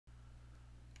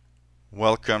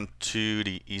Welcome to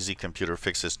the Easy Computer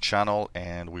Fixes channel,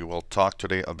 and we will talk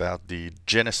today about the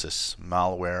Genesis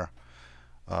malware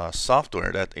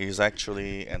software that is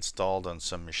actually installed on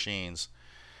some machines.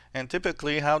 And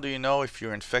typically, how do you know if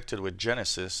you're infected with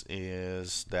Genesis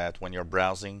is that when you're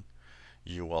browsing,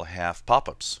 you will have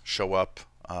pop-ups show up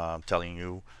telling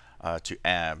you to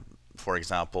add, for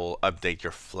example, update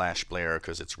your Flash player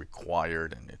because it's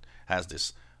required, and it has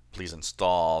this please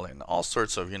install and all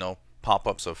sorts of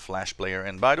pop-ups of Flash player.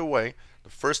 And by the way,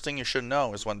 the first thing you should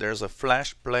know is when there's a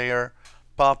Flash player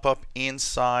pop-up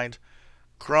inside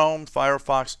Chrome,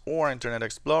 Firefox, or Internet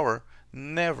Explorer,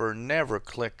 never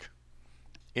click.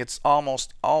 It's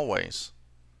almost always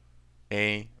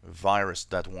a virus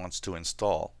that wants to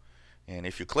install. And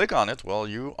if you click on it, well,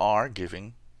 you are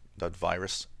giving that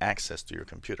virus access to your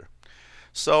computer.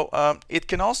 So it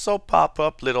can also pop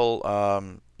up little,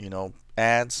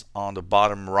 ads on the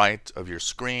bottom right of your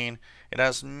screen. It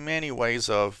has many ways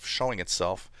of showing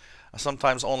itself,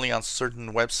 sometimes only on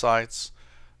certain websites.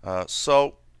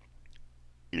 So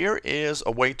here is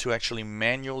a way to actually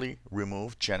manually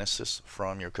remove Genesis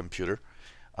from your computer.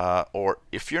 Or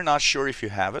if you're not sure if you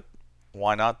have it,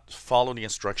 why not follow the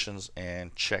instructions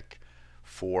and check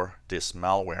for this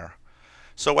malware.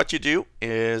 So what you do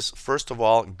is, first of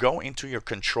all, go into your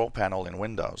control panel in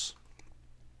Windows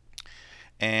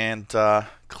and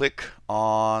click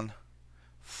on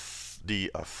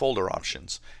the folder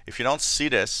options. If you don't see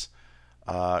this,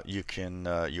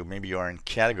 maybe you are in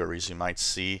categories. You might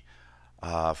see,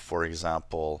 for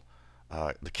example,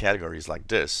 the categories like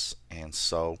this, and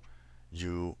so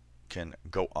you can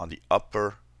go on the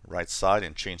upper right side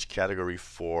and change category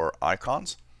for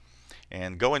icons,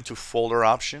 and go into folder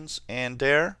options, and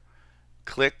there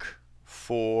click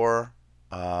for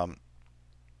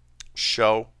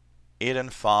show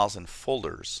hidden files and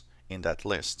folders in that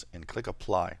list, and click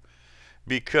apply.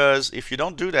 Because if you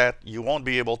don't do that, you won't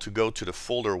be able to go to the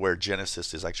folder where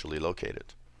Genesis is actually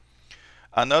located.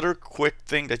 Another quick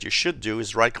thing that you should do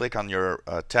is right click on your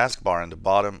taskbar on the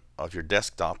bottom of your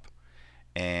desktop,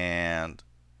 and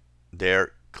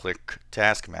there click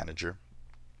Task Manager.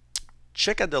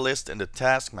 Check at the list in the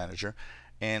Task Manager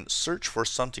and search for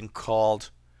something called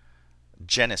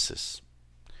Genesis.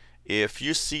 If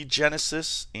you see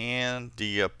Genesis in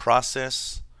the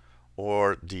process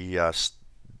or the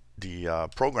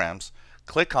programs,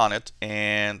 click on it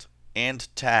and end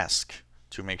task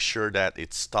to make sure that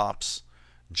it stops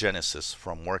Genesis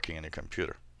from working in your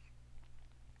computer.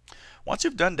 Once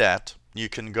you've done that, you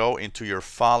can go into your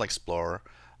File Explorer,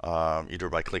 either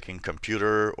by clicking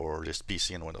Computer or this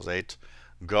PC in Windows 8.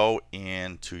 Go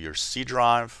into your C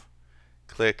drive,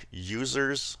 click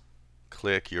Users,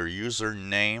 click your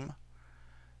username,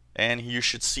 and you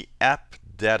should see App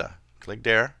Data. Click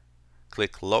there,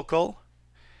 click Local,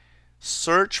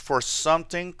 search for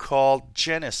something called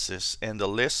Genesis in the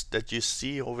list that you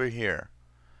see over here.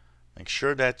 Make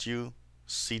sure that you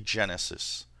see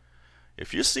Genesis.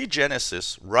 If you see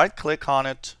Genesis, right click on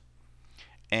it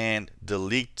and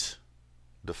delete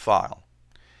the file.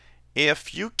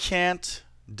 If you can't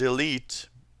delete,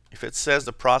 if it says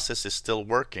the process is still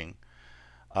working,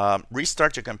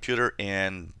 restart your computer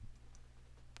in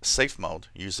safe mode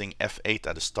using F8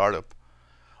 at the startup.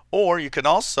 Or you can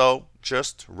also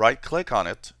just right click on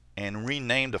it and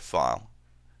rename the file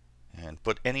and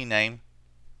put any name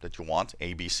that you want,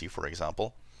 ABC for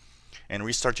example, and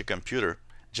restart your computer.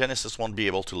 Genesis won't be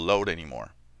able to load anymore.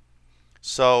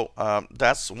 So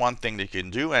that's one thing that you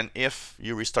can do. And if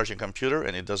you restart your computer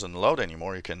and it doesn't load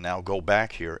anymore, you can now go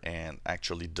back here and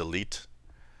actually delete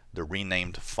the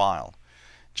renamed file.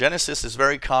 Genesis is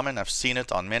very common. I've seen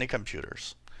it on many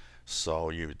computers. So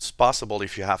it's possible,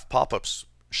 if you have pop-ups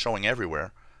showing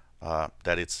everywhere,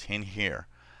 that it's in here.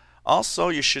 Also,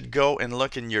 you should go and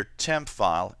look in your temp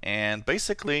file, and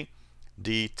basically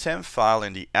the temp file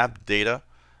in the app data,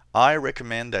 I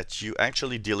recommend that you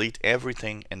actually delete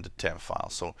everything in the temp file.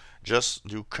 So just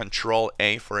do Control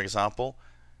A, for example,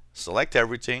 select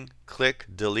everything, click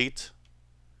delete,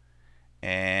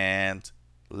 and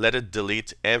let it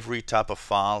delete every type of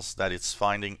files that it's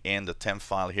finding in the temp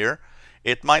file here.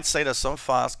 It might say that some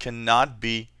files cannot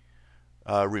be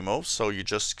removed, so you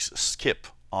just skip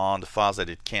on the files that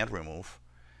it can't remove,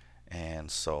 and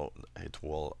so it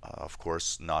will of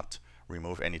course not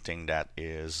remove anything that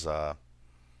is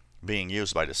being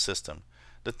used by the system.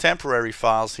 The temporary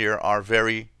files here are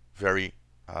very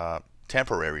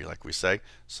temporary, like we say,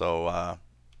 so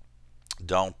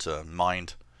don't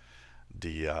mind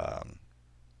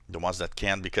the ones that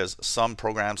can, because some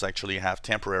programs actually have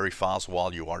temporary files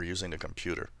while you are using the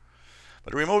computer.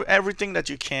 But remove everything that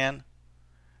you can,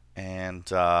 and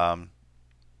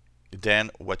then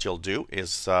what you'll do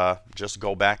is just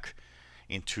go back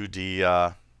into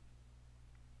the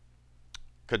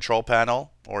control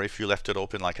panel, or if you left it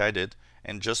open like I did,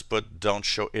 and just put don't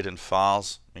show hidden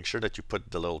files. Make sure that you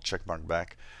put the little check mark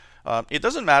back. It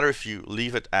doesn't matter if you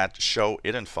leave it at show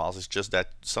hidden files, it's just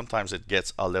that sometimes it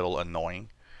gets a little annoying.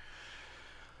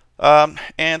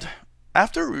 And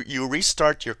after you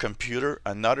restart your computer,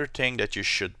 another thing that you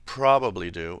should probably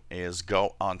do is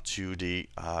go onto the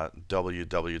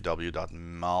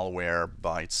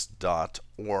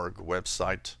www.malwarebytes.org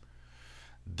website,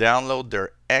 download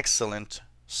their excellent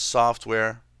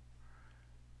software,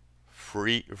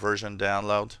 free version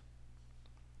download,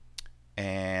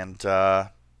 and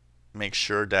make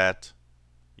sure that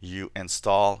you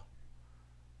install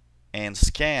and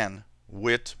scan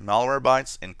with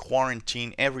Malwarebytes and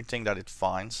quarantine everything that it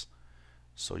finds,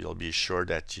 so you'll be sure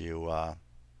that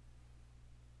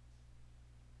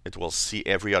it will see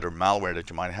every other malware that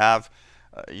you might have.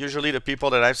 Usually the people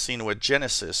that I've seen with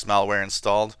Genesis malware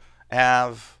installed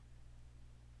have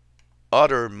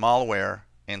other malware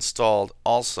installed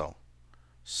also,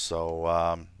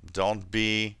 so don't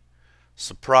be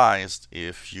surprised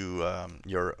if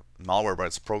your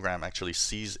Malwarebytes program actually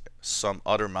sees some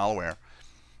other malware.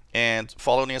 And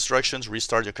follow the instructions,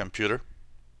 restart your computer.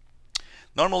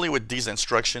 Normally with these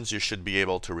instructions you should be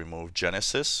able to remove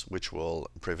Genesis, which will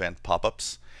prevent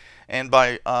pop-ups. And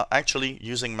by actually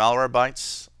using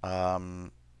Malwarebytes,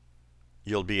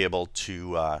 you'll be able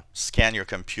to scan your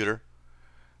computer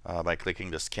by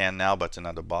clicking the Scan Now button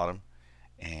at the bottom,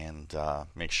 and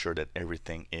make sure that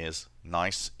everything is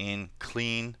nice and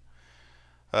clean.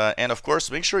 And of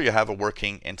course, make sure you have a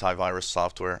working antivirus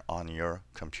software on your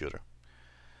computer.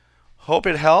 Hope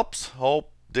it helps.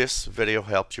 Hope this video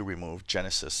helped you remove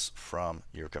Genesis from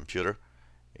your computer.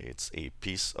 It's a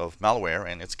piece of malware,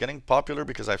 and it's getting popular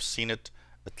because I've seen it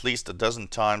at least a dozen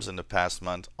times in the past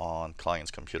month on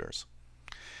clients' computers.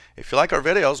 If you like our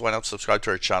videos, why not subscribe to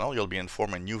our channel? You'll be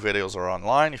informed when new videos are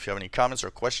online. If you have any comments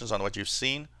or questions on what you've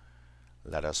seen,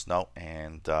 let us know,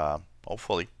 and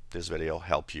hopefully this video will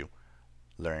help you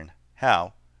learn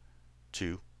how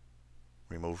to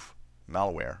remove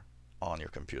malware on your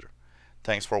computer.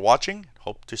 Thanks for watching.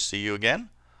 Hope to see you again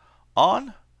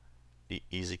on the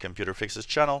Easy Computer Fixes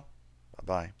channel.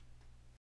 Bye-bye.